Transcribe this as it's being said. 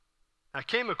I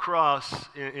came across,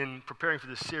 in preparing for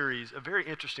this series, a very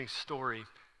interesting story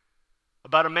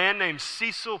about a man named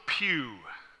Cecil Pugh.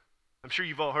 I'm sure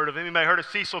you've all heard of him. Anybody heard of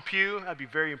Cecil Pugh? I'd be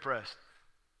very impressed.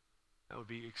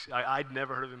 I'd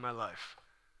never heard of him in my life.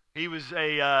 He was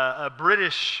a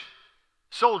British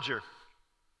soldier.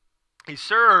 He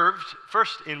served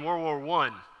first in World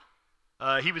War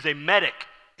I. He was a medic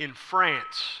in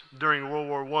France during World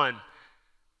War I.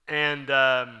 And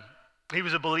he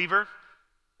was a believer.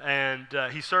 And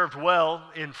he served well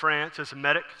in France as a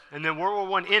medic. And then World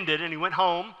War I ended, and he went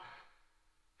home.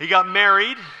 He got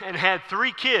married and had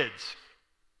 3 kids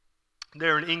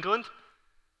there in England.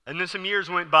 And then some years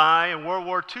went by, and World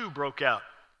War II broke out.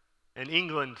 And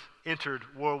England entered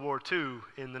World War II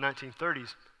in the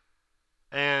 1930s.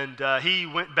 And he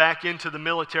went back into the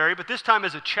military, but this time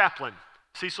as a chaplain.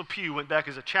 Cecil Pugh went back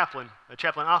as a chaplain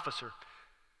officer.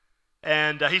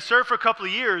 And he served for a couple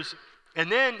of years,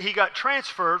 and then he got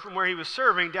transferred from where he was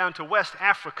serving down to West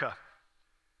Africa.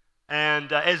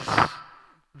 And as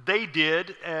they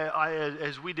did,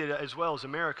 as we did as well as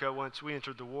America once we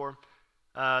entered the war,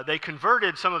 they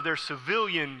converted some of their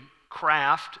civilian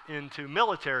craft into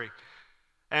military.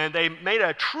 And they made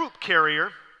a troop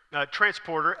carrier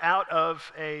transporter out of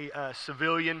a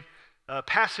civilian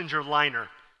passenger liner.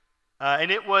 And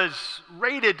it was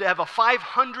rated to have a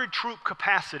 500 troop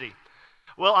capacity.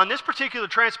 Well, on this particular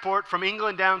transport from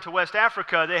England down to West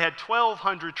Africa, they had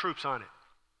 1,200 troops on it.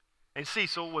 And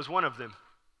Cecil was one of them.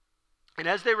 And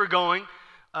as they were going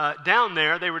down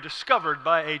there, they were discovered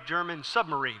by a German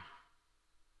submarine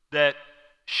that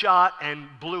shot and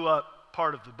blew up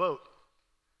part of the boat,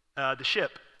 the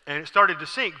ship. And it started to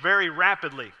sink very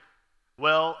rapidly.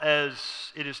 Well,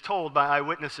 as it is told by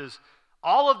eyewitnesses,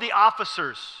 all of the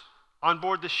officers on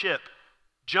board the ship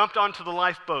jumped onto the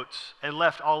lifeboats and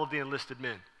left all of the enlisted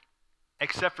men,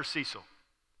 except for Cecil.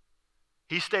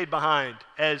 He stayed behind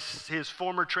as his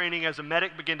former training as a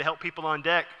medic began to help people on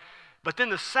deck. But then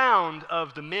the sound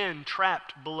of the men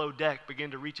trapped below deck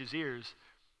began to reach his ears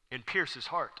and pierce his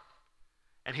heart.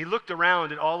 And he looked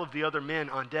around at all of the other men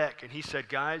on deck, and he said,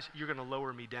 "Guys, you're going to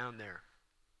lower me down there."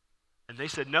 And they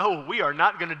said, "No, we are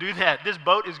not going to do that. This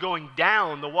boat is going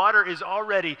down. The water is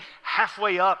already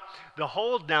halfway up the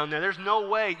hold down there. There's no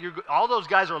way. All those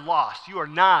guys are lost. You are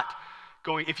not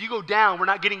going. If you go down, we're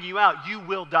not getting you out. You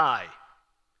will die."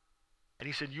 And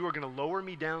he said, "You are going to lower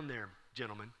me down there,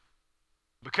 gentlemen,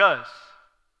 because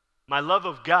my love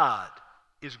of God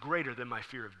is greater than my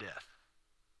fear of death."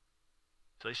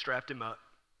 So they strapped him up,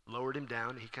 lowered him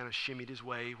down. He kind of shimmied his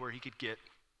way where he could get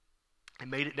and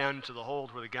made it down into the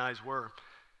hold where the guys were.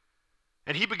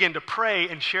 And he began to pray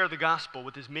and share the gospel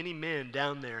with as many men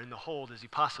down there in the hold as he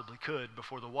possibly could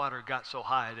before the water got so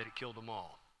high that it killed them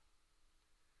all.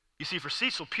 You see, for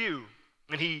Cecil Pugh,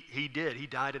 and he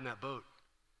died in that boat.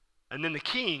 And then the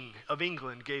King of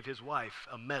England gave his wife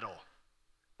a medal,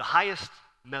 the highest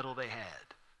medal they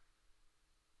had.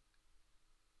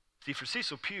 See, for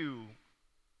Cecil Pugh,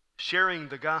 sharing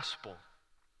the gospel,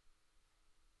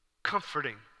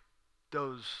 comforting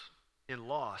those in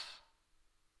loss,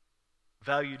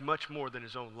 valued much more than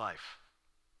his own life,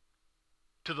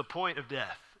 to the point of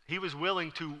death. He was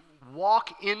willing to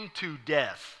walk into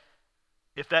death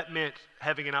if that meant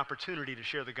having an opportunity to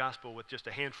share the gospel with just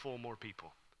a handful more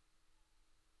people.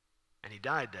 And he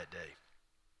died that day.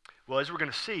 Well, as we're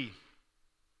going to see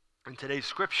in today's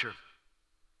scripture,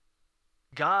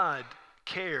 God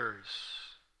cares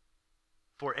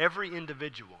for every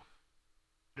individual,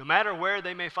 no matter where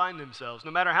they may find themselves, no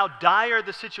matter how dire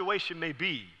the situation may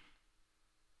be.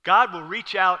 God will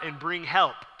reach out and bring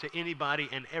help to anybody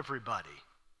and everybody.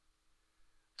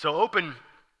 So open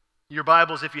your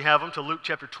Bibles, if you have them, to Luke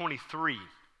chapter 23.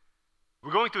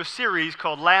 We're going through a series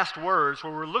called Last Words,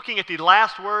 where we're looking at the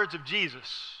last words of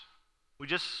Jesus. We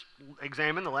just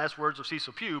examined the last words of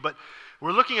Cecil Pugh, but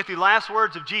we're looking at the last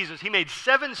words of Jesus. He made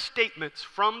 7 statements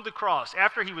from the cross.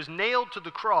 After he was nailed to the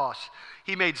cross,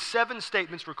 he made 7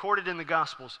 statements recorded in the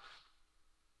Gospels.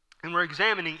 And we're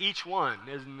examining each one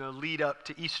as in the lead up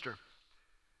to Easter.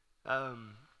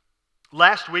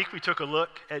 Last week, we took a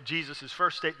look at Jesus'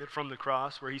 first statement from the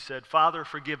cross, where he said, "Father,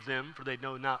 forgive them, for they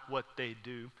know not what they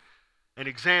do," and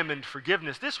examined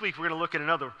forgiveness. This week, we're going to look at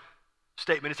another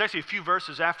statement. It's actually a few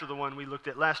verses after the one we looked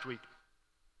at last week.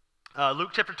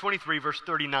 Luke chapter 23, verse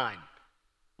 39.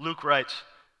 Luke writes,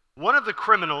 "One of the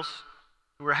criminals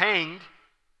who were hanged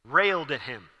railed at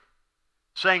him,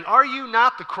 saying, 'Are you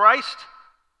not the Christ?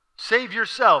 Save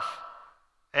yourself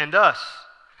and us.'"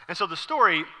 And so the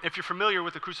story, if you're familiar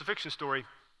with the crucifixion story,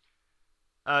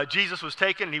 Jesus was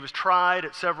taken and he was tried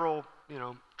at several,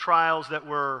 trials that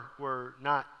were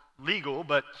not legal,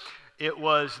 but it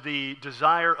was the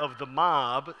desire of the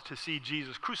mob to see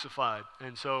Jesus crucified.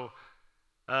 And so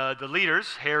the leaders,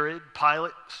 Herod,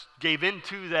 Pilate, gave in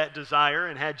to that desire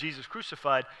and had Jesus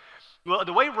crucified. Well,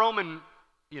 the way Roman,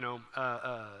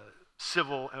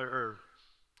 civil or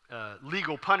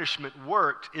legal punishment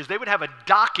worked is they would have a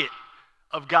docket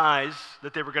of guys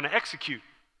that they were going to execute.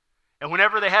 And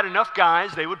whenever they had enough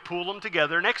guys, they would pool them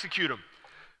together and execute them.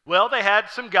 Well, they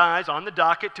had some guys on the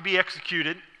docket to be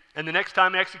executed, and the next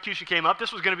time an execution came up,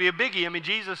 this was going to be a biggie. I mean,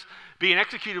 Jesus being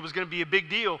executed was going to be a big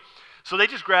deal. So they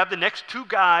just grabbed the next two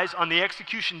guys on the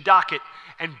execution docket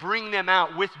and bring them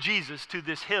out with Jesus to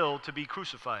this hill to be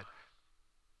crucified.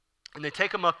 And they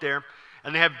take them up there,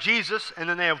 and they have Jesus, and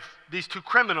then they have these two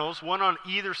criminals, one on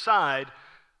either side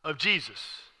of Jesus.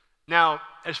 Now,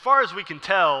 as far as we can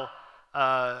tell,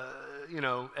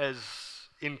 as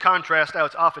in contrast how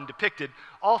it's often depicted,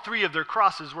 all three of their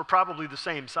crosses were probably the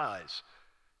same size.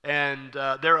 And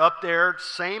they're up there,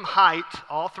 same height,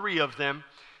 all three of them,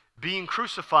 being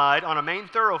crucified on a main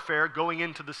thoroughfare going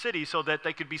into the city so that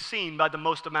they could be seen by the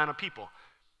most amount of people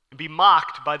and be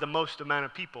mocked by the most amount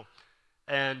of people.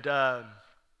 And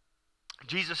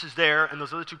Jesus is there, and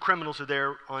those other two criminals are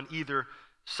there on either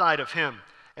side of him.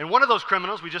 And one of those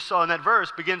criminals, we just saw in that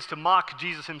verse, begins to mock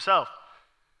Jesus himself,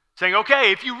 saying,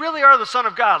 okay, if you really are the Son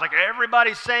of God, like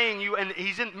everybody's saying you, and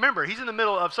remember, he's in the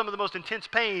middle of some of the most intense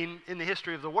pain in the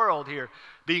history of the world here,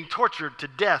 being tortured to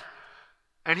death.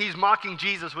 And he's mocking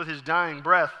Jesus with his dying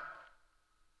breath.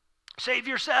 Save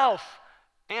yourself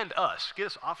and us. Get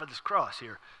us off of this cross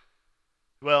here.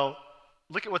 Well,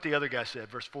 look at what the other guy said,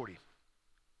 verse 40.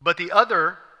 But the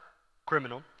other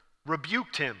criminal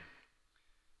rebuked him,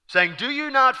 saying, do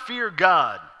you not fear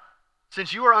God,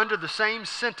 since you are under the same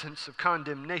sentence of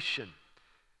condemnation?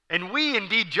 And we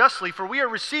indeed justly, for we are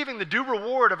receiving the due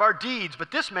reward of our deeds,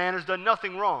 but this man has done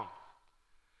nothing wrong.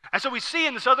 And so we see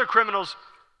in this other criminal's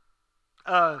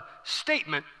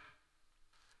statement,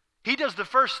 he does the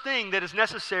first thing that is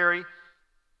necessary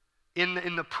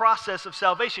in the process of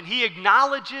salvation. He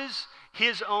acknowledges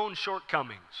his own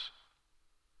shortcomings.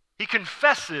 He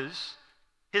confesses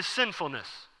his sinfulness.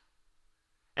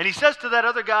 And he says to that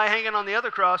other guy hanging on the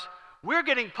other cross, we're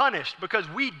getting punished because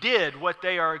we did what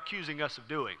they are accusing us of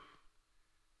doing.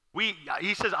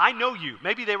 He says, I know you.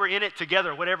 Maybe they were in it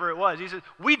together, whatever it was. He says,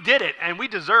 we did it and we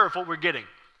deserve what we're getting.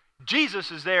 Jesus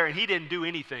is there, and he didn't do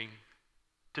anything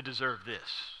to deserve this.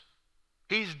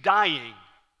 He's dying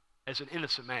as an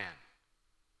innocent man.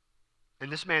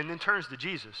 And this man then turns to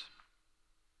Jesus.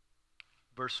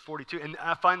 Verse 42.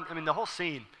 And the whole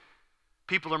scene,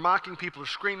 people are mocking, people are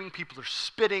screaming, people are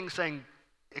spitting, saying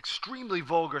extremely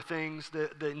vulgar things.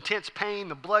 The intense pain,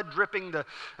 the blood dripping,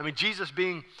 Jesus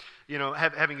being,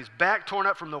 having his back torn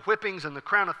up from the whippings and the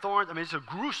crown of thorns. It's a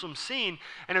gruesome scene,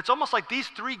 and it's almost like these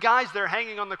three guys there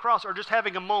hanging on the cross are just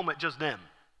having a moment, just them,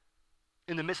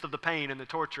 in the midst of the pain and the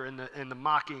torture and the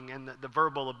mocking and the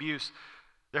verbal abuse.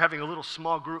 They're having a little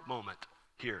small group moment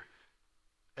here.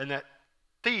 And that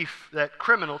thief, that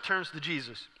criminal, turns to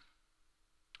Jesus.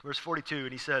 Verse 42,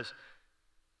 and he says,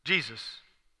 Jesus,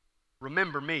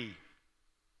 remember me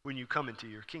when you come into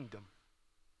your kingdom.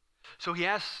 So he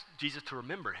asks Jesus to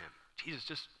remember him. Jesus,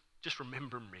 just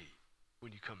remember me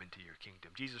when you come into your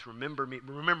kingdom. Jesus, remember me.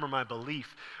 Remember my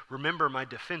belief. Remember my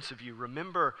defense of you.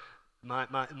 Remember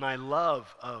my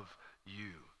love of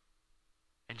you.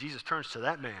 And Jesus turns to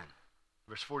that man,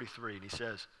 verse 43, and he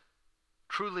says,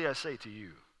 truly I say to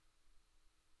you,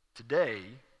 today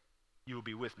you will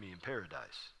be with me in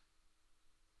paradise.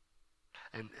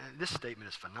 And this statement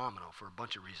is phenomenal for a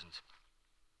bunch of reasons.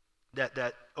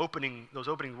 Those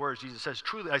opening words, Jesus says,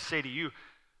 truly I say to you,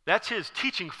 that's his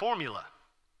teaching formula.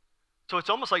 So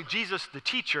it's almost like Jesus, the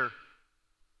teacher,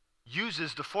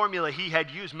 uses the formula he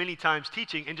had used many times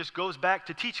teaching and just goes back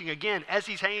to teaching again as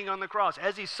he's hanging on the cross,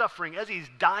 as he's suffering, as he's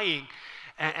dying.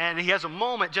 And he has a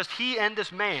moment, just he and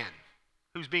this man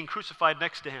who's being crucified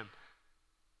next to him.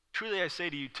 Truly I say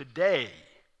to you, today,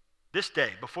 this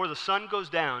day, before the sun goes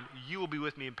down, you will be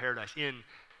with me in paradise. In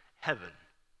heaven,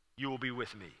 you will be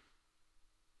with me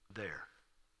there.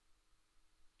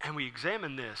 And we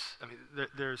examine this.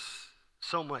 There's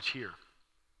so much here.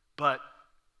 But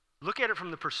look at it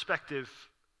from the perspective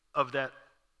of that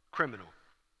criminal,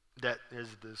 that, as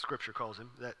the scripture calls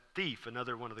him, that thief,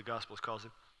 another one of the Gospels calls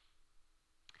him.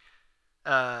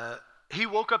 He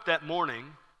woke up that morning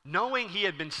knowing he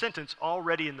had been sentenced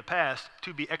already in the past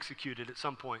to be executed at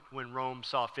some point when Rome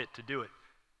saw fit to do it.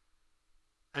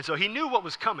 And so he knew what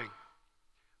was coming,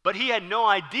 but he had no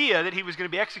idea that he was going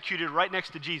to be executed right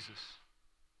next to Jesus.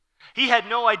 He had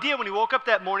no idea when he woke up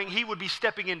that morning he would be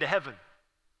stepping into heaven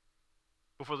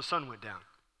before the sun went down.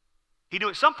 He knew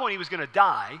at some point he was going to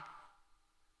die,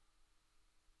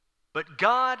 But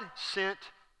God sent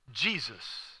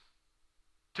Jesus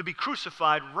to be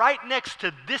crucified right next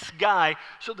to this guy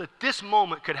so that this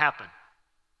moment could happen.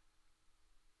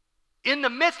 In the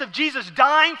midst of Jesus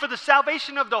dying for the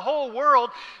salvation of the whole world,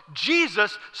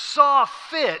 Jesus saw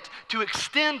fit to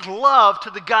extend love to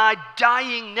the guy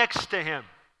dying next to him.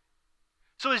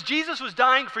 So as Jesus was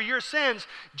dying for your sins,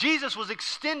 Jesus was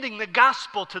extending the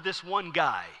gospel to this one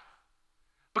guy.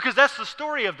 Because that's the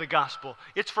story of the gospel.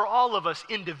 It's for all of us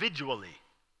individually.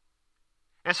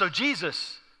 And so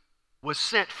Jesus was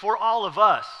sent for all of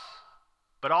us,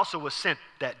 but also was sent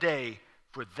that day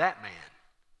for that man.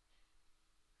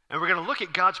 And we're going to look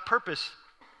at God's purpose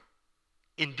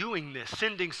in doing this,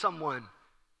 sending someone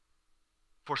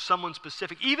for someone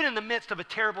specific, even in the midst of a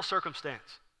terrible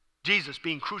circumstance. Jesus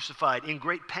being crucified in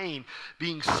great pain,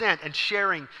 being sent and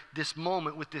sharing this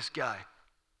moment with this guy.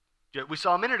 We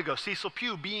saw a minute ago Cecil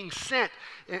Pugh being sent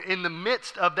in the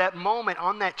midst of that moment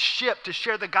on that ship to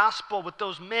share the gospel with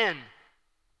those men,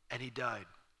 and he died.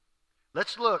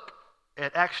 Let's look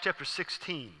at Acts chapter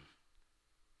 16.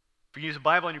 If you use a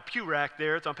Bible on your pew rack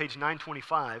there, it's on page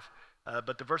 925,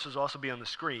 but the verses will also be on the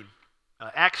screen.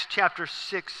 Acts chapter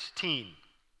 16.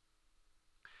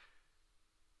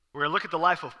 We're going to look at the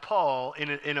life of Paul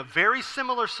in a very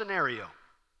similar scenario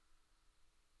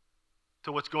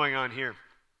to what's going on here.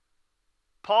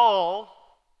 Paul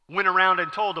went around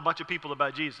and told a bunch of people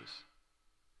about Jesus.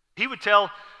 He would tell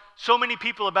so many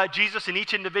people about Jesus in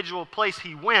each individual place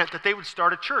he went that they would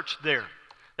start a church there.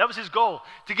 That was his goal,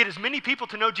 to get as many people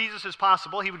to know Jesus as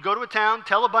possible. He would go to a town,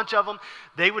 tell a bunch of them,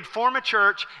 they would form a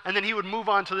church, and then he would move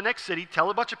on to the next city, tell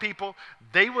a bunch of people,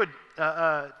 they would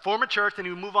form a church, and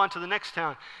he would move on to the next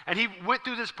town. And he went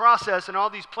through this process in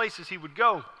all these places he would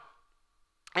go.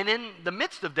 And in the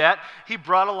midst of that, he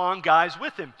brought along guys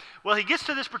with him. Well, he gets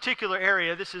to this particular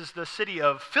area. This is the city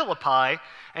of Philippi,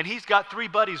 and he's got 3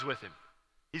 buddies with him.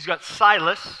 He's got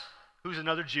Silas, who's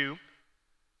another Jew.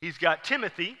 He's got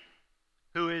Timothy,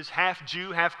 who is half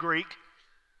Jew, half Greek.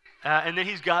 And then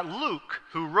he's got Luke,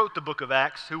 who wrote the book of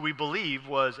Acts, who we believe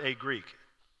was a Greek.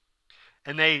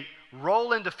 And they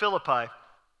roll into Philippi,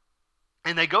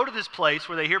 and they go to this place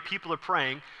where they hear people are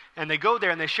praying, and they go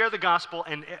there and they share the gospel,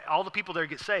 and all the people there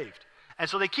get saved. And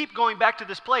so they keep going back to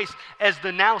this place as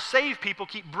the now saved people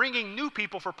keep bringing new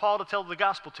people for Paul to tell the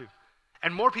gospel to.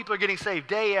 And more people are getting saved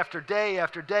day after day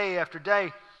after day after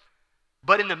day.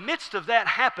 But in the midst of that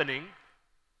happening,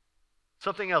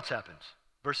 something else happens.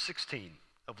 Verse 16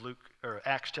 of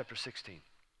Acts chapter 16.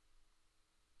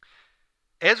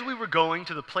 As we were going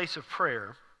to the place of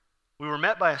prayer, we were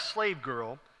met by a slave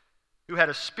girl who had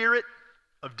a spirit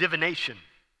of divination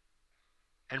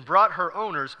and brought her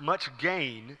owners much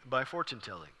gain by fortune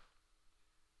telling.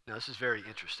 Now, this is very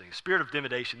interesting. Spirit of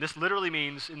divination. This literally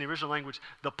means, in the original language,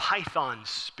 the python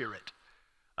spirit.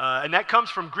 And that comes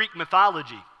from Greek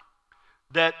mythology,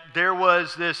 that there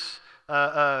was this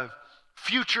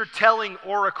future-telling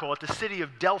oracle at the city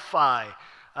of Delphi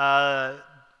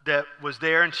that was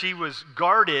there, and she was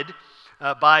guarded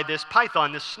by this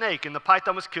python, this snake. And the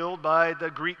python was killed by the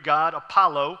Greek god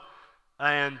Apollo.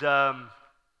 And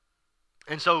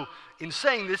so, in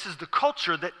saying this is the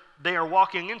culture that they are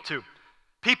walking into.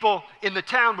 People in the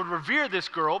town would revere this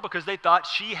girl because they thought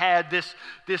she had this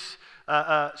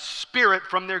spirit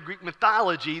from their Greek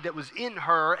mythology that was in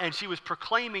her, and she was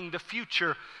proclaiming the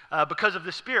future because of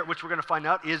the spirit, which we're going to find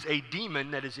out is a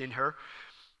demon that is in her.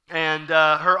 And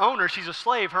her owner, she's a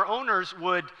slave, her owners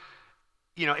would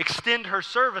extend her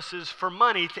services for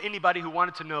money to anybody who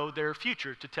wanted to know their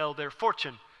future, to tell their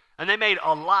fortune. And they made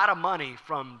a lot of money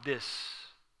from this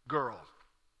girl.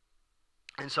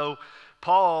 And so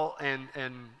Paul and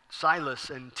Silas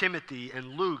and Timothy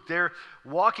and Luke, they're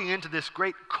walking into this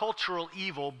great cultural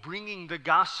evil, bringing the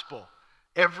gospel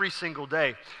every single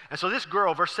day. And so this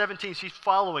girl, verse 17, she's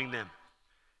following them.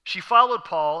 She followed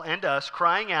Paul and us,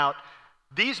 crying out,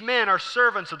 "These men are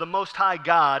servants of the Most High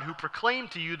God, who proclaim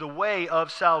to you the way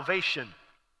of salvation."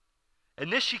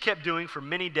 And this she kept doing for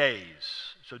many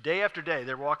days. So day after day,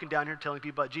 they're walking down here telling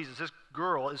people about Jesus. This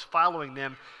girl is following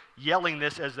them, yelling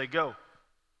this as they go.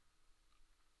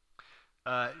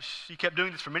 She kept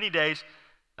doing this for many days.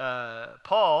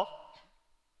 Paul,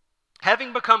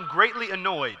 having become greatly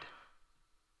annoyed.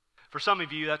 For some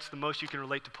of you, that's the most you can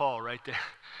relate to Paul right there.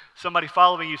 Somebody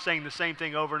following you saying the same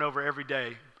thing over and over every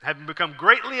day. Having become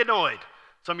greatly annoyed.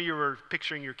 Some of you are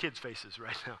picturing your kids' faces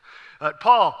right now.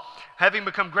 Paul, having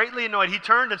become greatly annoyed, he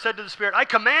turned and said to the Spirit, "I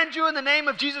command you in the name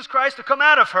of Jesus Christ to come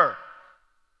out of her."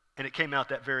 And it came out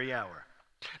that very hour.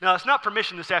 Now, it's not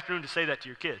permission this afternoon to say that to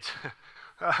your kids.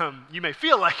 You may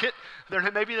feel like it.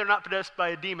 Maybe they're not possessed by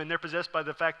a demon. They're possessed by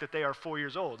the fact that they are 4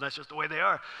 years old. That's just the way they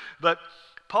are. But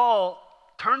Paul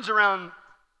turns around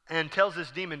and tells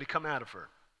this demon to come out of her.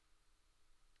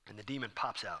 And the demon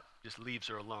pops out, just leaves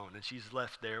her alone, and she's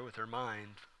left there with her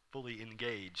mind fully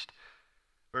engaged.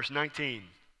 Verse 19,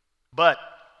 but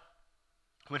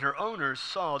when her owners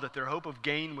saw that their hope of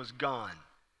gain was gone,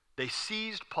 they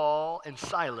seized Paul and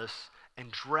Silas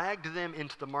and dragged them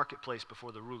into the marketplace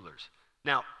before the rulers.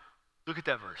 Now, look at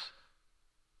that verse.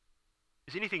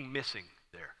 Is anything missing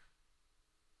there?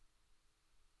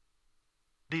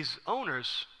 These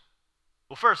owners,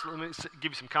 well, first, let me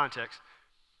give you some context.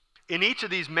 In each of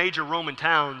these major Roman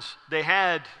towns, they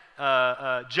had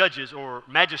judges or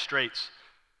magistrates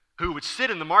who would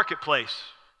sit in the marketplace,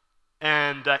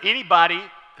 and anybody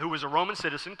who was a Roman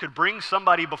citizen could bring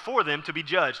somebody before them to be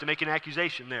judged, to make an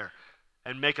accusation there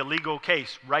and make a legal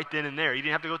case right then and there. You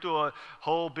didn't have to go through a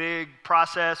whole big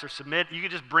process or submit. You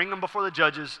could just bring them before the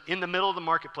judges in the middle of the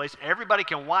marketplace. Everybody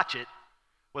can watch it,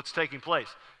 what's taking place.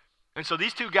 And so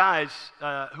these two guys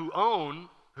who own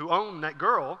that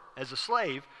girl as a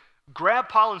slave grab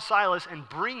Paul and Silas and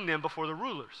bring them before the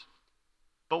rulers.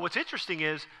 But what's interesting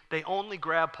is they only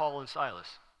grab Paul and Silas.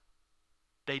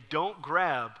 They don't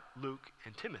grab Luke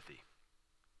and Timothy.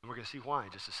 And we're going to see why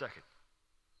in just a second.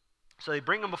 So they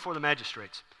bring them before the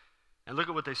magistrates. And look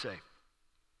at what they say.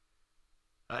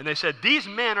 And they said, these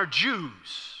men are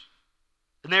Jews,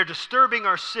 and they're disturbing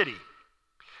our city.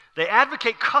 They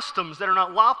advocate customs that are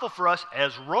not lawful for us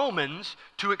as Romans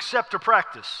to accept or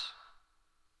practice.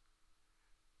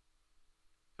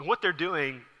 And what they're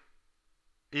doing,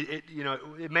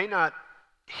 it may not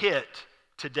hit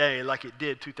today like it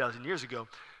did 2,000 years ago.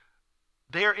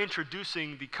 They are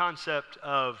introducing the concept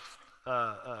of,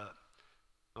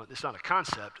 it's not a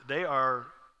concept, they are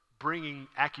bringing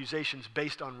accusations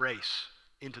based on race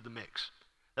into the mix.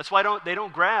 That's why they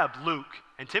don't grab Luke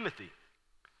and Timothy.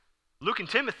 Luke and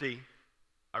Timothy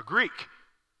are Greek.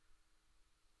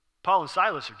 Paul and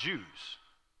Silas are Jews.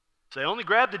 So they only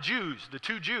grab the Jews, the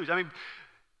two Jews. I mean,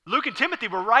 Luke and Timothy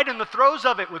were right in the throes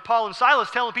of it with Paul and Silas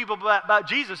telling people about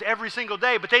Jesus every single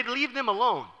day, but they'd leave them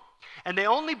alone. And they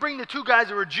only bring the two guys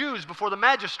who are Jews before the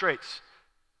magistrates.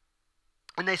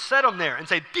 And they set them there and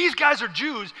say, these guys are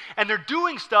Jews, and they're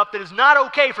doing stuff that is not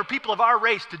okay for people of our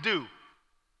race to do.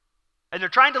 And they're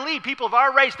trying to lead people of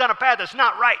our race down a path that's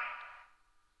not right.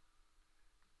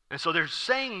 And so they're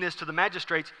saying this to the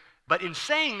magistrates, but in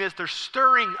saying this, they're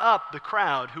stirring up the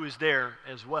crowd who is there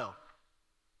as well.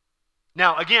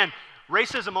 Now, again,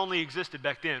 racism only existed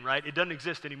back then, right? It doesn't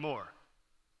exist anymore,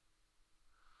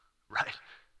 right?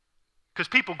 Because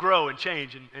people grow and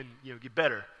change and get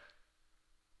better.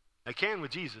 They can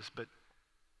with Jesus, but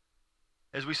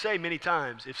as we say many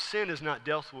times, if sin is not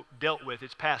dealt with,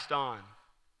 it's passed on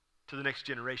to the next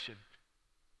generation.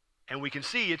 And we can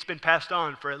see it's been passed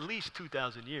on for at least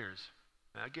 2,000 years.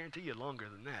 I guarantee you longer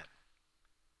than that.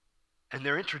 And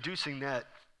they're introducing that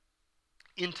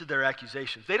into their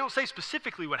accusations. They don't say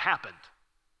specifically what happened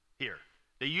here.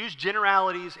 They use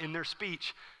generalities in their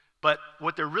speech, but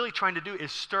what they're really trying to do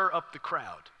is stir up the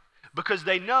crowd. Because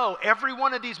they know every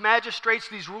one of these magistrates,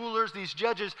 these rulers, these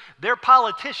judges, they're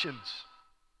politicians.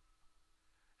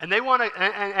 And they want to,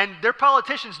 and they're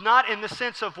politicians not in the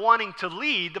sense of wanting to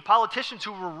lead. The politicians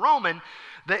who were Roman,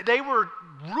 they were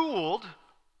ruled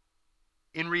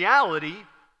in reality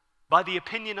by the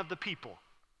opinion of the people,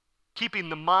 keeping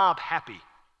the mob happy.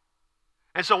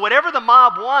 And so whatever the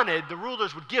mob wanted, the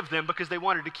rulers would give them because they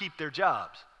wanted to keep their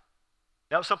jobs.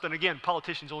 That was something, again,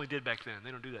 politicians only did back then.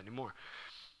 They don't do that anymore.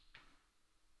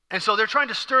 And so they're trying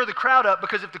to stir the crowd up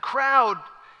because if the crowd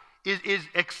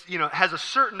has a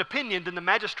certain opinion, then the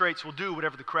magistrates will do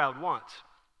whatever the crowd wants.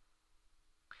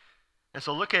 And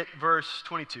so look at verse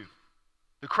 22.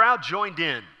 The crowd joined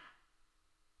in,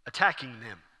 attacking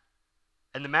them.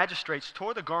 And the magistrates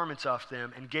tore the garments off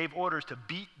them and gave orders to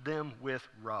beat them with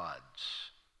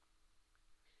rods.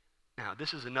 Now,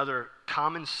 this is another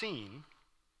common scene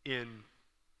in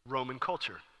Roman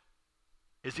culture,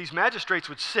 is these magistrates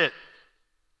would sit,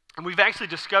 and we've actually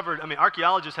discovered,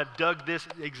 archaeologists have dug this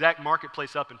exact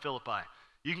marketplace up in Philippi.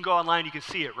 You can go online, you can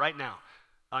see it right now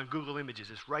on Google Images.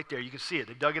 It's right there, you can see it.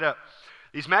 They dug it up.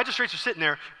 These magistrates are sitting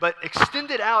there, but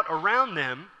extended out around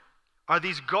them are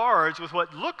these guards with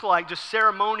what look like just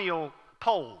ceremonial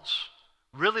poles.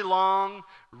 Really long,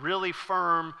 really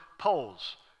firm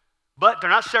poles. But they're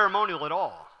not ceremonial at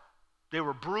all. They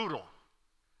were brutal.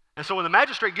 And so when the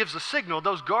magistrate gives the signal,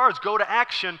 those guards go to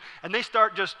action and they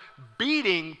start just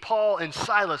beating Paul and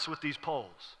Silas with these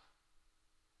poles.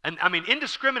 And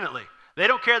indiscriminately. They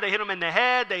don't care. They hit them in the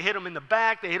head, they hit them in the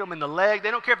back, they hit them in the leg.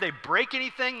 They don't care if they break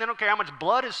anything. They don't care how much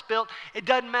blood is spilt. It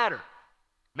doesn't matter.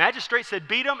 Magistrate said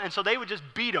beat them, and so they would just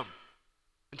beat them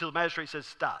until the magistrate says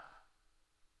stop.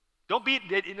 Don't beat,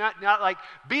 not like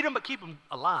beat them but keep them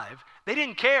alive. They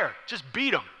didn't care. Just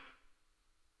beat them.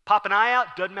 Pop an eye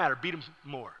out, doesn't matter. Beat them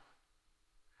more.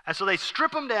 And so they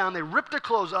strip them down, they rip their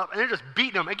clothes up, and they're just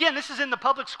beating them. Again, this is in the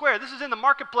public square. This is in the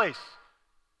marketplace.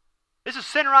 This is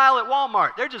center aisle at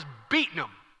Walmart. They're just beating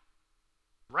them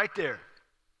right there.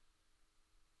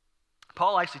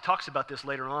 Paul actually talks about this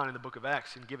later on in the book of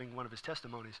Acts in giving one of his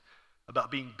testimonies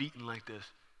about being beaten like this.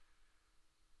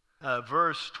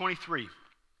 Verse 23.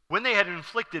 When they had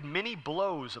inflicted many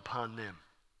blows upon them,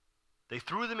 they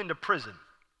threw them into prison,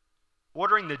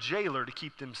 ordering the jailer to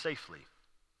keep them safely.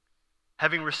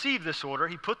 Having received this order,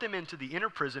 he put them into the inner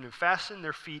prison and fastened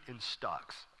their feet in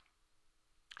stocks.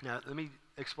 Now, let me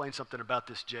explain something about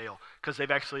this jail, because they've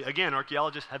actually, again,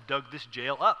 archaeologists have dug this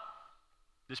jail up,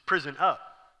 this prison up.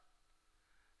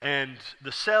 And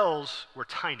the cells were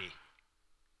tiny.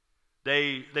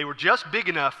 They were just big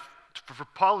enough for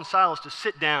Paul and Silas to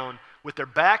sit down with their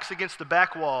backs against the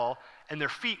back wall, and their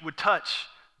feet would touch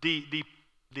the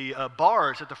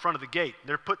bars at the front of the gate.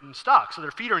 They're put in stocks, so their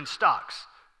feet are in stocks.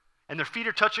 And their feet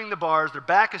are touching the bars, their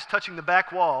back is touching the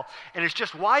back wall, and it's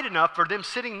just wide enough for them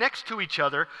sitting next to each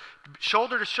other,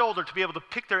 shoulder to shoulder, to be able to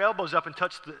pick their elbows up and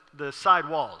touch the side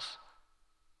walls.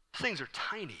 These things are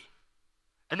tiny.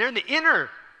 And they're in the inner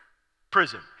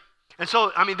prison. And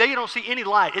so, they don't see any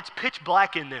light. It's pitch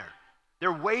black in there.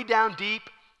 They're way down deep.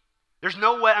 There's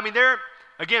no way.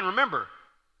 Again, remember,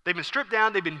 they've been stripped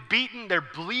down, they've been beaten, they're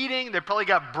bleeding, they've probably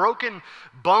got broken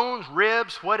bones,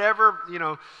 ribs, whatever,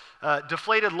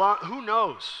 deflated lung. Who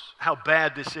knows how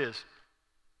bad this is?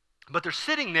 But they're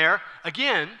sitting there,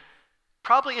 again,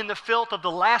 probably in the filth of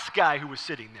the last guy who was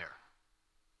sitting there.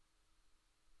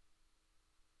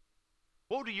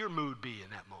 What would your mood be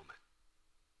in that moment?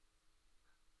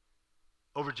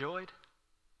 Overjoyed?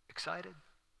 Excited?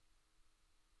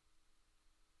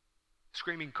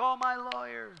 Screaming, "Call my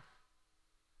lawyer."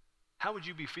 How would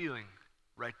you be feeling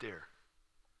right there?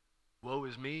 Woe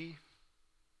is me.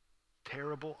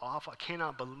 Terrible, awful. I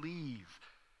cannot believe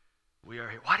we are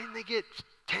here. Why didn't they get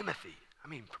Timothy?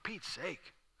 For Pete's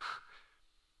sake.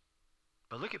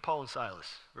 But look at Paul and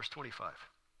Silas, verse 25.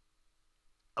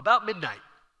 About midnight,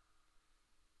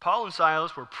 Paul and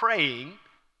Silas were praying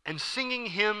and singing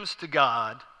hymns to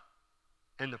God,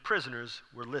 and the prisoners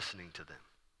were listening to them.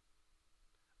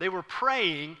 They were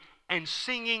praying and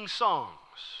singing songs.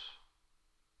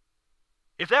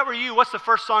 If that were you, what's the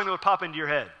first song that would pop into your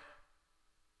head?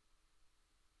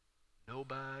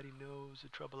 Nobody knows the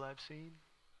trouble I've seen.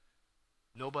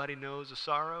 Nobody knows the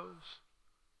sorrows.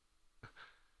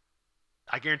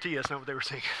 I guarantee you that's not what they were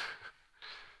singing.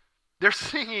 They're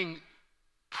singing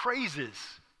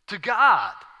praises to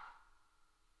God.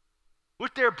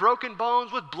 With their broken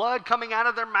bones, with blood coming out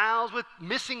of their mouths, with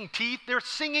missing teeth, they're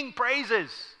singing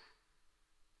praises.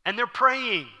 And they're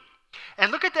praying.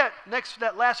 And look at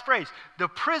that last phrase. The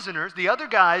prisoners, the other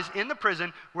guys in the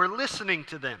prison, were listening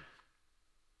to them.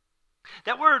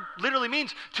 That word literally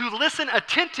means to listen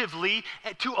attentively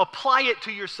and to apply it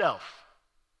to yourself.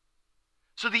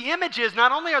 So the image is,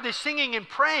 not only are they singing and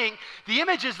praying, the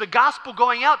image is the gospel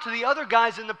going out to the other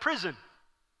guys in the prison.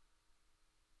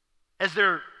 As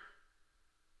they're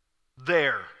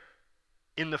there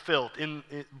in the filth,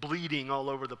 bleeding all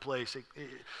over the place.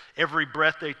 Every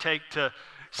breath they take to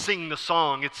sing the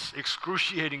song, it's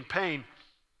excruciating pain.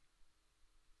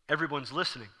 Everyone's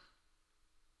listening.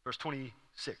 Verse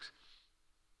 26.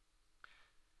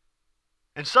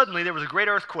 And suddenly there was a great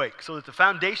earthquake, so that the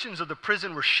foundations of the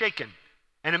prison were shaken.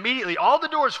 And immediately all the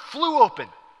doors flew open,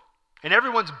 and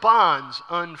everyone's bonds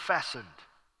unfastened.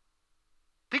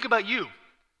 Think about you.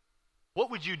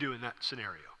 What would you do in that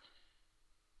scenario?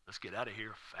 Let's get out of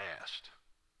here fast.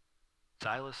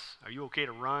 Silas, are you okay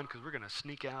to run? Because we're going to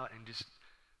sneak out and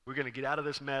we're going to get out of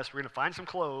this mess. We're going to find some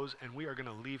clothes, and we are going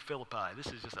to leave Philippi. This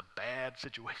is just a bad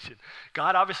situation.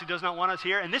 God obviously does not want us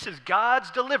here, and this is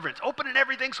God's deliverance, opening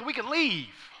everything so we can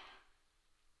leave.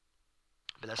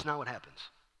 But that's not what happens.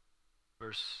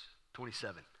 Verse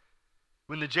 27.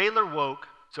 When the jailer woke,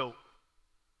 so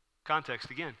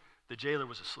context again, the jailer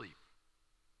was asleep.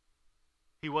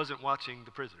 He wasn't watching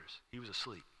the prisoners. He was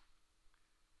asleep.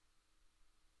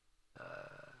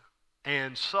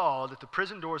 And saw that the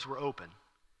prison doors were open.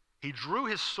 He drew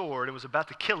his sword and was about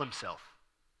to kill himself,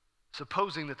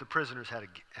 supposing that the prisoners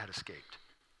had escaped.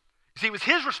 You see, it was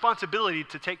his responsibility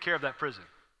to take care of that prison.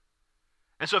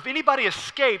 And so if anybody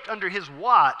escaped under his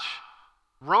watch,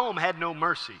 Rome had no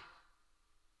mercy.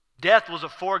 Death was a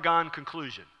foregone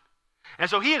conclusion.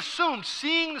 And so he assumed,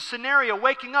 seeing the scenario,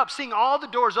 waking up, seeing all the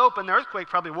doors open, the earthquake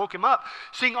probably woke him up,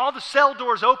 seeing all the cell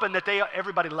doors open, that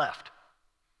everybody left.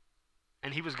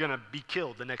 And he was going to be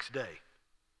killed the next day.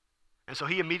 And so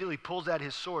he immediately pulls out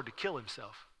his sword to kill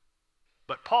himself.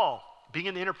 But Paul, being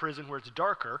in the inner prison where it's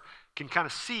darker, can kind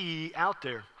of see out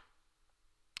there.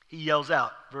 He yells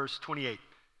out, verse 28.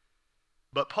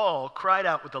 But Paul cried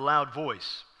out with a loud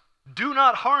voice, "Do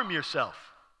not harm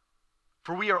yourself,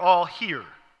 for we are all here."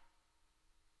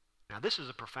 Now this is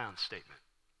a profound statement.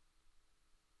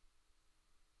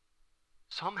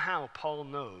 Somehow Paul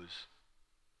knows,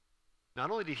 not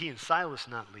only did he and Silas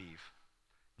not leave,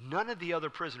 none of the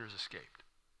other prisoners escaped.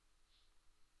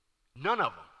 None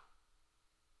of them.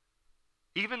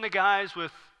 Even the guys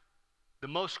with the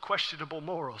most questionable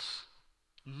morals,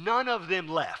 none of them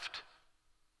left.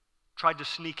 Tried to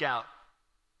sneak out,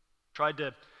 tried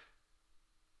to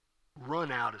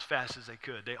run out as fast as they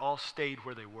could. They all stayed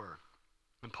where they were.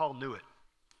 And Paul knew it.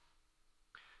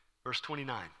 Verse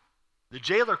 29. The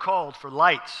jailer called for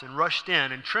lights and rushed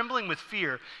in, and trembling with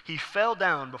fear, he fell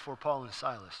down before Paul and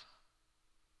Silas.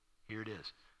 Here it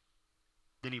is.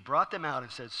 Then he brought them out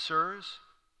and said, "Sirs,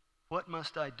 what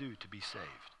must I do to be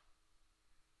saved?"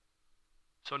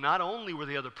 So not only were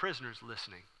the other prisoners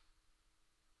listening,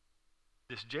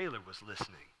 this jailer was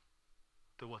listening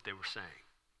to what they were saying.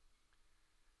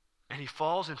 And he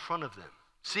falls in front of them,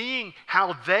 seeing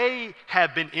how they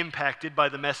have been impacted by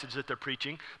the message that they're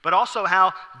preaching, but also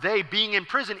how they, being in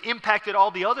prison, impacted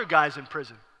all the other guys in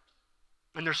prison.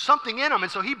 And there's something in them.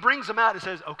 And so he brings them out and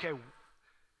says, "Okay,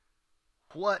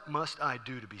 what must I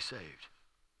do to be saved?"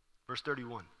 Verse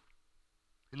 31.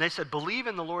 And they said, "Believe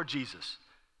in the Lord Jesus,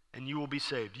 and you will be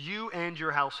saved, you and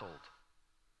your household."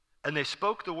 And they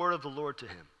spoke the word of the Lord to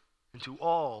him and to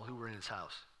all who were in his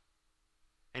house.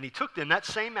 And he took them that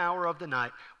same hour of the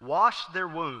night, washed their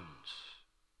wounds.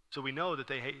 So we know that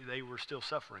they were still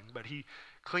suffering, but he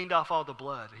cleaned off all the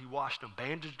blood. He washed them,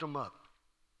 bandaged them up.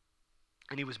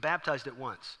 And he was baptized at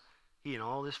once, he and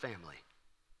all his family.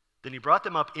 Then he brought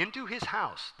them up into his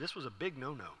house. This was a big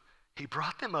no-no. He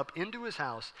brought them up into his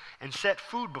house and set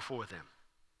food before them.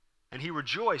 And he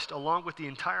rejoiced along with the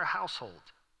entire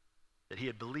household that he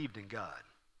had believed in God.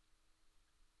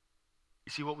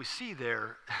 You see, what we see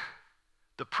there,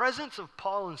 the presence of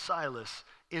Paul and Silas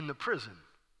in the prison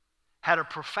had a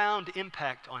profound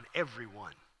impact on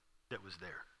everyone that was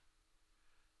there.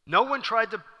 No one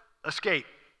tried to escape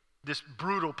this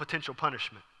brutal potential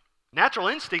punishment. Natural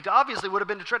instinct obviously would have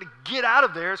been to try to get out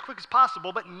of there as quick as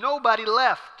possible, but nobody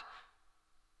left.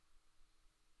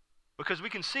 Because we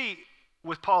can see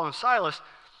with Paul and Silas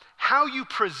how you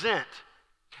present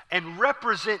and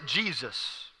represent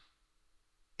Jesus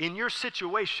in your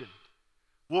situation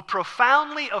will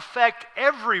profoundly affect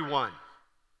everyone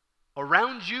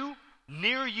around you,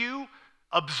 near you,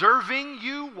 observing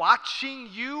you, watching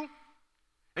you.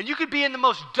 And you could be in the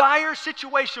most dire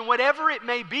situation, whatever it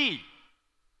may be.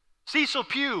 Cecil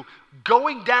Pugh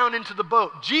going down into the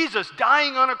boat, Jesus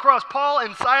dying on a cross, Paul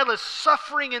and Silas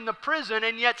suffering in the prison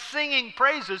and yet singing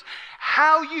praises.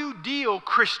 How you deal,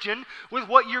 Christian, with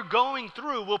what you're going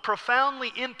through will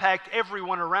profoundly impact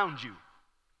everyone around you.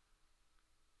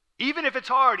 Even if it's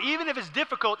hard, even if it's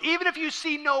difficult, even if you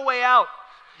see no way out,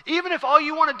 even if all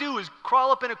you want to do is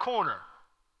crawl up in a corner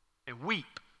and weep.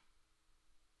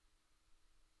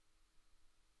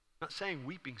 I'm not saying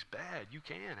weeping's bad. You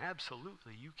can,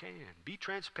 absolutely, you can. Be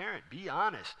transparent, be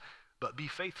honest, but be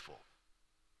faithful.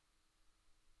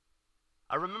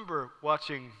 I remember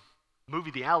watching the movie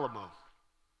The Alamo,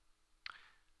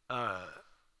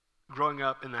 growing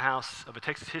up in the house of a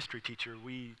Texas history teacher.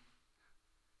 We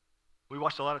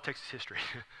watched a lot of Texas history,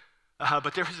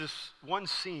 but there was this one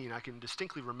scene I can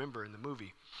distinctly remember in the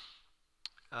movie.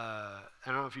 I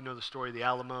don't know if you know the story of the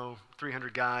Alamo,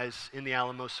 300 guys in the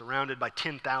Alamo surrounded by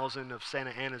 10,000 of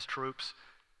Santa Anna's troops.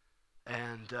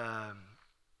 And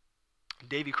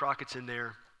Davy Crockett's in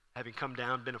there, having come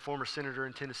down, been a former senator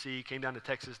in Tennessee, came down to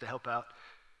Texas to help out.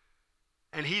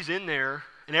 And he's in there,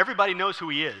 and everybody knows who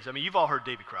he is. I mean, you've all heard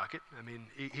Davy Crockett. I mean,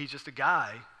 he's just a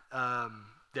guy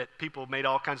that people made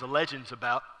all kinds of legends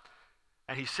about.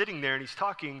 And he's sitting there, and he's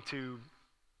talking to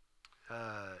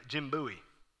Jim Bowie,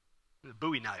 the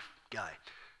Bowie knife guy.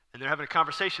 And they're having a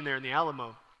conversation there in the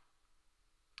Alamo.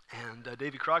 And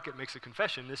Davy Crockett makes a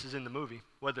confession. This is in the movie.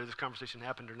 Whether this conversation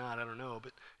happened or not, I don't know.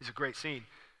 But it's a great scene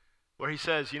where he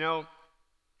says,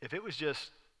 if it was just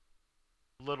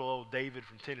little old David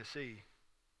from Tennessee,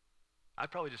 I'd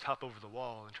probably just hop over the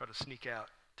wall and try to sneak out,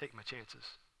 take my chances.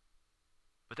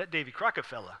 But that Davy Crockett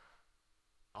fella,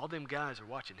 all them guys are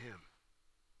watching him.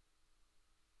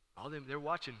 They're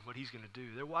watching what he's going to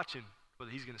do. They're watching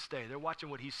whether he's going to stay. They're watching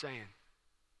what he's saying.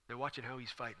 They're watching how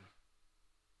he's fighting.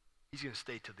 He's going to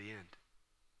stay till the end.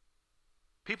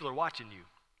 People are watching you.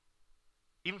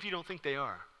 Even if you don't think they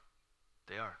are,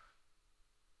 they are.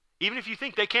 Even if you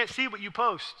think they can't see what you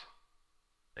post,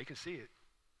 they can see it.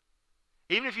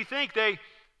 Even if you think they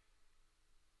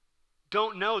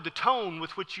don't know the tone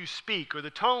with which you speak, or the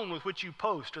tone with which you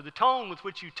post, or the tone with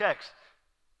which you text,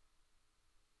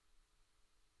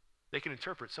 they can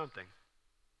interpret something.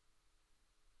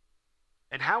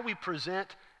 And how we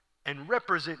present and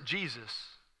represent Jesus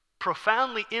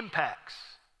profoundly impacts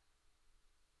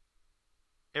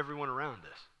everyone around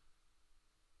us.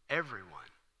 Everyone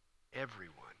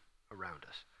around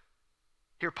us.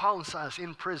 Here, Paul and Silas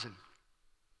in prison,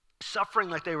 suffering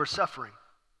like they were suffering,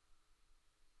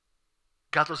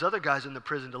 got those other guys in the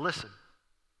prison to listen.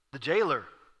 The jailer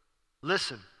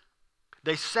listened.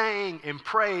 They sang and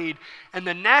prayed, and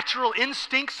the natural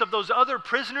instincts of those other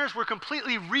prisoners were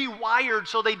completely rewired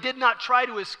so they did not try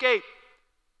to escape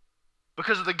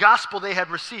because of the gospel they had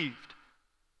received.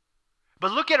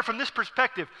 But look at it from this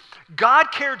perspective.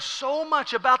 God cared so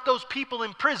much about those people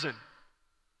in prison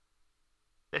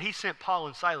that he sent Paul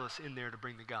and Silas in there to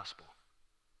bring the gospel.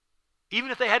 Even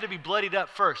if they had to be bloodied up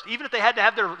first, even if they had to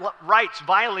have their rights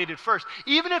violated first,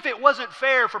 even if it wasn't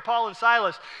fair for Paul and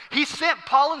Silas, he sent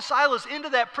Paul and Silas into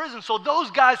that prison so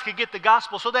those guys could get the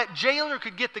gospel, so that jailer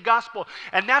could get the gospel.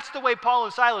 And that's the way Paul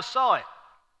and Silas saw it.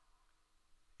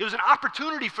 It was an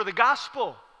opportunity for the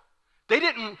gospel. They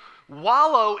didn't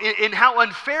wallow in how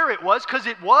unfair it was, because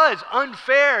it was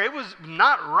unfair. It was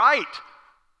not right.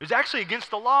 It was actually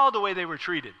against the law the way they were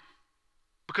treated.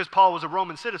 Because Paul was a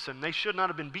Roman citizen. They should not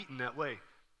have been beaten that way.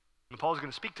 And Paul's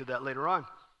going to speak to that later on.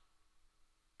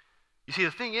 You see,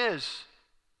 the thing is,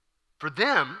 for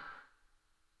them,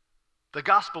 the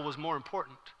gospel was more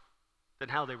important than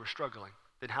how they were struggling,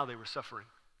 than how they were suffering,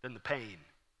 than the pain.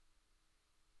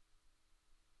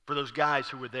 For those guys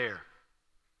who were there.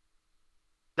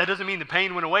 That doesn't mean the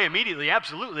pain went away immediately.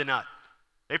 Absolutely not.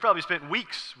 They probably spent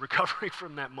weeks recovering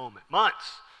from that moment, months.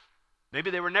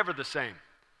 Maybe they were never the same.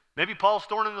 Maybe Paul's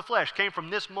thorn in the flesh came from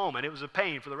this moment. It was a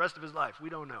pain for the rest of his life. We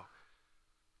don't know.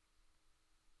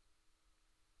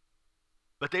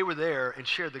 But they were there and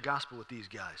shared the gospel with these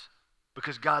guys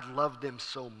because God loved them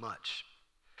so much.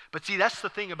 But see, that's the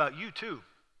thing about you too.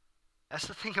 That's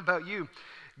the thing about you.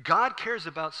 God cares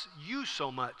about you so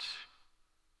much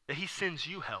that he sends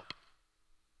you help.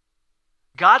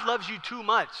 God loves you too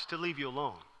much to leave you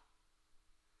alone.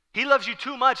 He loves you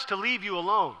too much to leave you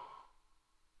alone.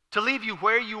 To leave you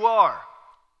where you are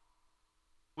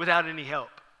without any help.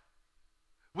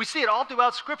 We see it all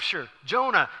throughout Scripture.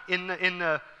 Jonah in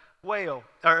the whale,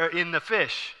 or in the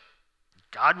fish.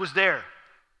 God was there.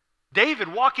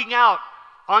 David walking out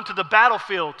onto the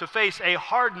battlefield to face a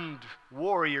hardened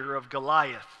warrior of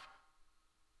Goliath.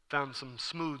 Found some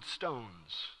smooth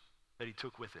stones that he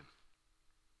took with him.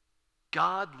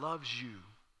 God loves you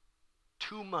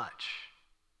too much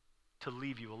to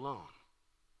leave you alone.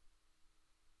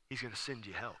 He's going to send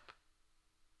you help.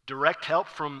 Direct help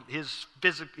from his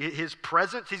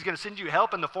presence. He's going to send you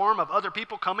help in the form of other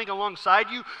people coming alongside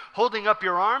you, holding up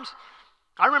your arms.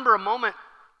 I remember a moment,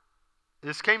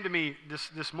 this came to me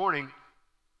this morning,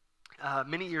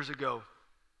 many years ago,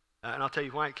 and I'll tell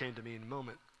you why it came to me in a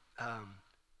moment.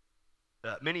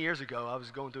 Many years ago, I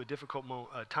was going through a difficult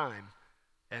time,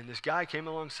 and this guy came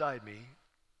alongside me,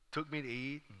 took me to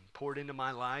eat, and poured into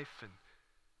my life, and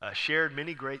shared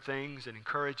many great things and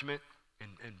encouragement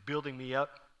and building me up,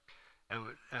 and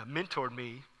mentored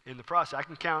me in the process. I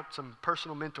can count some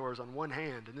personal mentors on one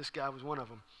hand, and this guy was one of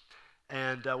them.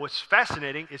 And what's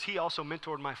fascinating is he also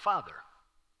mentored my father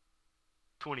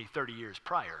 20, 30 years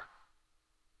prior.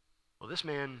 Well, this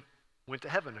man went to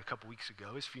heaven a couple weeks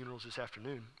ago. His funeral's this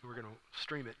afternoon. We're going to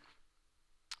stream it.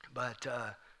 But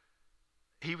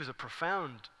he was a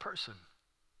profound person.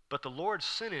 But the Lord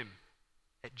sent him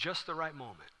at just the right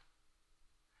moment.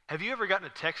 Have you ever gotten a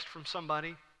text from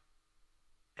somebody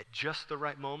at just the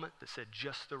right moment that said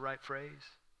just the right phrase?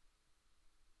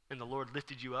 And the Lord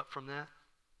lifted you up from that?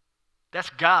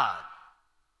 That's God.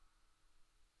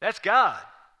 That's God.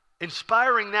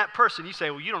 Inspiring that person. You say,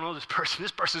 well, you don't know this person.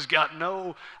 This person's got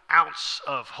no ounce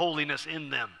of holiness in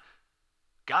them.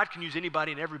 God can use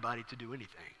anybody and everybody to do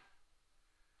anything.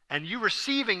 And you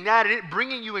receiving that and it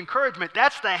bringing you encouragement,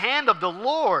 that's the hand of the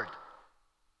Lord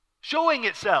showing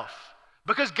itself,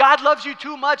 because God loves you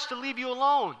too much to leave you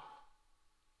alone.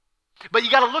 But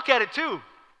you got to look at it too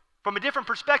from a different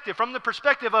perspective, from the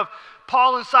perspective of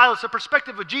Paul and Silas, the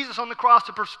perspective of Jesus on the cross,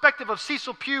 the perspective of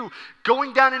Cecil Pugh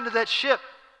going down into that ship.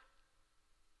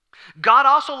 God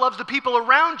also loves the people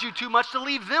around you too much to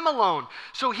leave them alone.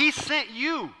 So he sent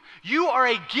you. You are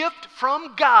a gift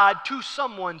from God to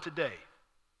someone today.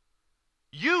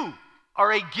 You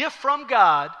are a gift from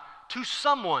God to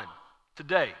someone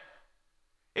today.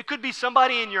 It could be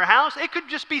somebody in your house. It could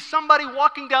just be somebody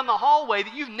walking down the hallway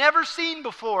that you've never seen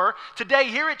before today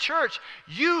here at church.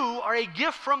 You are a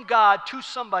gift from God to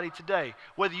somebody today,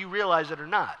 whether you realize it or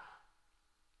not.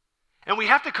 And we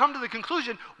have to come to the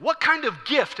conclusion, what kind of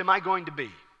gift am I going to be?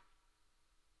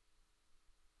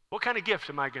 What kind of gift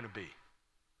am I going to be?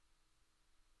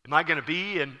 Am I going to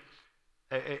be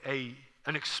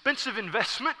an expensive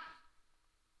investment?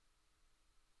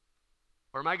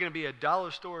 Or am I going to be a dollar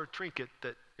store trinket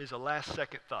that is a last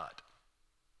second thought?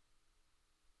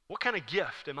 What kind of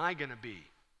gift am I going to be?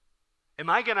 Am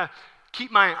I going to keep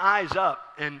my eyes up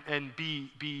and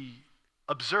be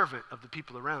observant of the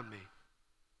people around me?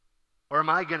 Or am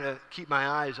I going to keep my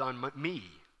eyes on me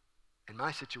and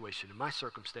my situation and my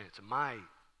circumstance and my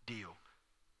deal?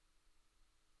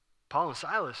 Paul and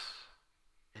Silas,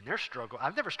 in their struggle,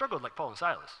 I've never struggled like Paul and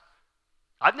Silas.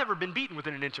 I've never been beaten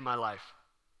within an inch of my life.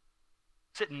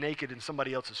 Sitting naked in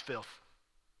somebody else's filth.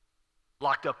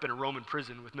 Locked up in a Roman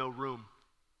prison with no room.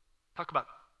 Talk about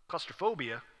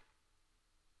claustrophobia.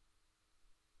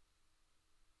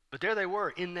 But there they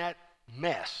were in that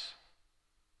mess.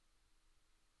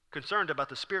 Concerned about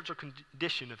the spiritual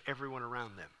condition of everyone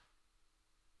around them.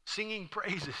 Singing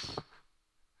praises.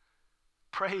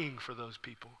 Praying for those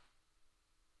people.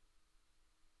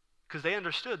 Because they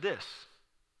understood this.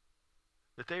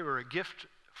 That they were a gift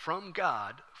from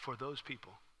God for those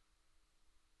people.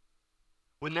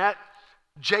 When that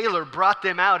jailer brought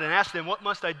them out and asked them, what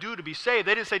must I do to be saved?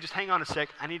 They didn't say, just hang on a sec.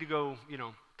 I need to go,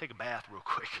 take a bath real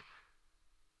quick.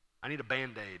 I need a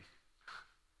Band-Aid.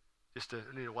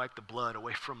 I need to wipe the blood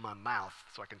away from my mouth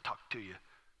so I can talk to you.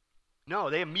 No,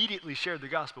 they immediately shared the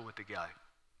gospel with the guy.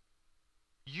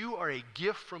 You are a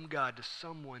gift from God to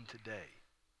someone today.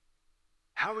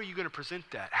 How are you going to present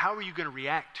that? How are you going to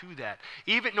react to that?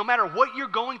 Even no matter what you're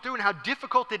going through and how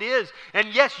difficult it is,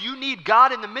 and yes, you need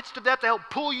God in the midst of that to help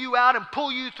pull you out and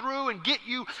pull you through and get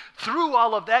you through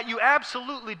all of that. You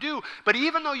absolutely do. But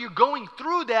even though you're going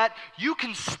through that, you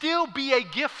can still be a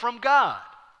gift from God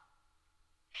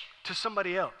to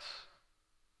somebody else.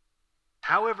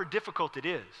 However difficult it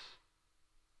is,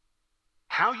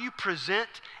 how you present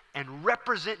and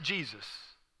represent Jesus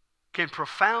can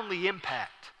profoundly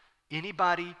impact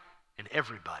anybody and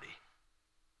everybody.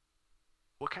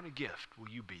 What kind of gift will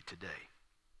you be today?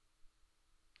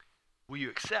 Will you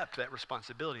accept that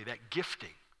responsibility, that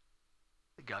gifting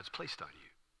that God's placed on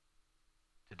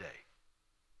you today?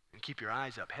 And keep your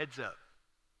eyes up, heads up,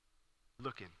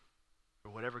 looking for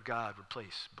whatever God would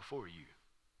place before you.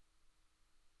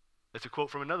 That's a quote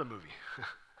from another movie.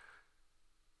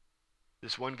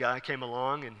 This one guy came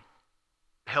along and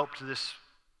helped this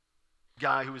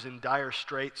guy who was in dire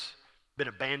straits, been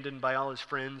abandoned by all his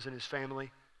friends and his family.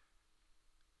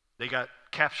 They got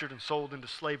captured and sold into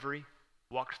slavery,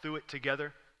 walked through it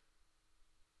together.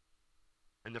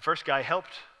 And the first guy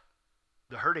helped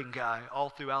the hurting guy all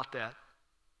throughout that,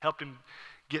 helped him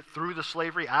get through the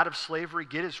slavery, out of slavery,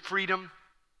 get his freedom,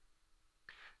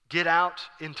 get out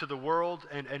into the world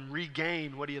and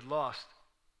regain what he had lost.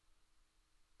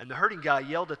 And the hurting guy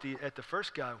yelled at the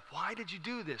first guy, "Why did you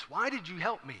do this? Why did you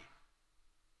help me?"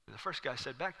 And the first guy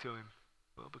said back to him,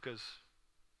 "Well, because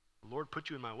the Lord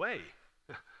put you in my way.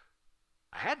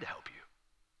 I had to help you."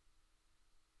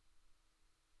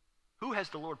 Who has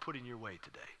the Lord put in your way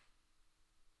today?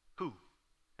 Who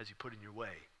has he put in your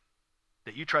way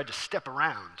that you tried to step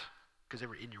around because they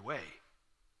were in your way,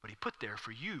 but he put there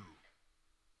for you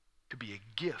to be a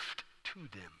gift to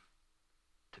them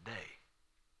today?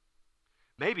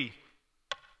 Maybe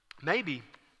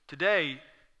today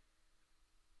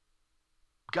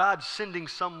God sending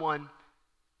someone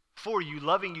for you,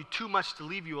 loving you too much to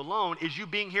leave you alone, is you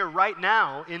being here right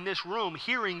now in this room,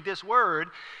 hearing this word,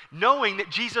 knowing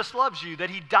that Jesus loves you, that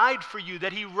he died for you,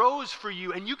 that he rose for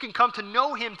you, and you can come to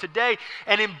know him today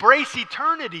and embrace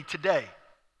eternity today.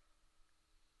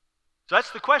 So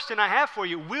that's the question I have for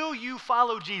you. Will you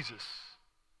follow Jesus?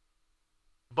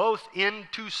 Both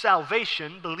into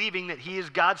salvation, believing that he is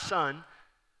God's son,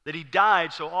 that he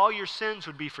died so all your sins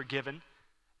would be forgiven,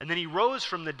 and then he rose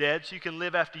from the dead so you can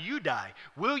live after you die.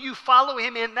 Will you follow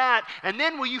him in that? And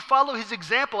then will you follow his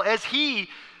example as he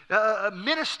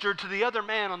ministered to the other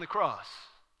man on the cross?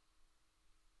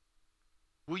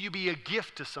 Will you be a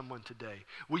gift to someone today?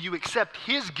 Will you accept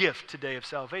his gift today of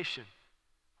salvation?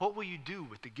 What will you do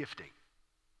with the gifting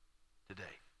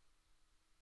today?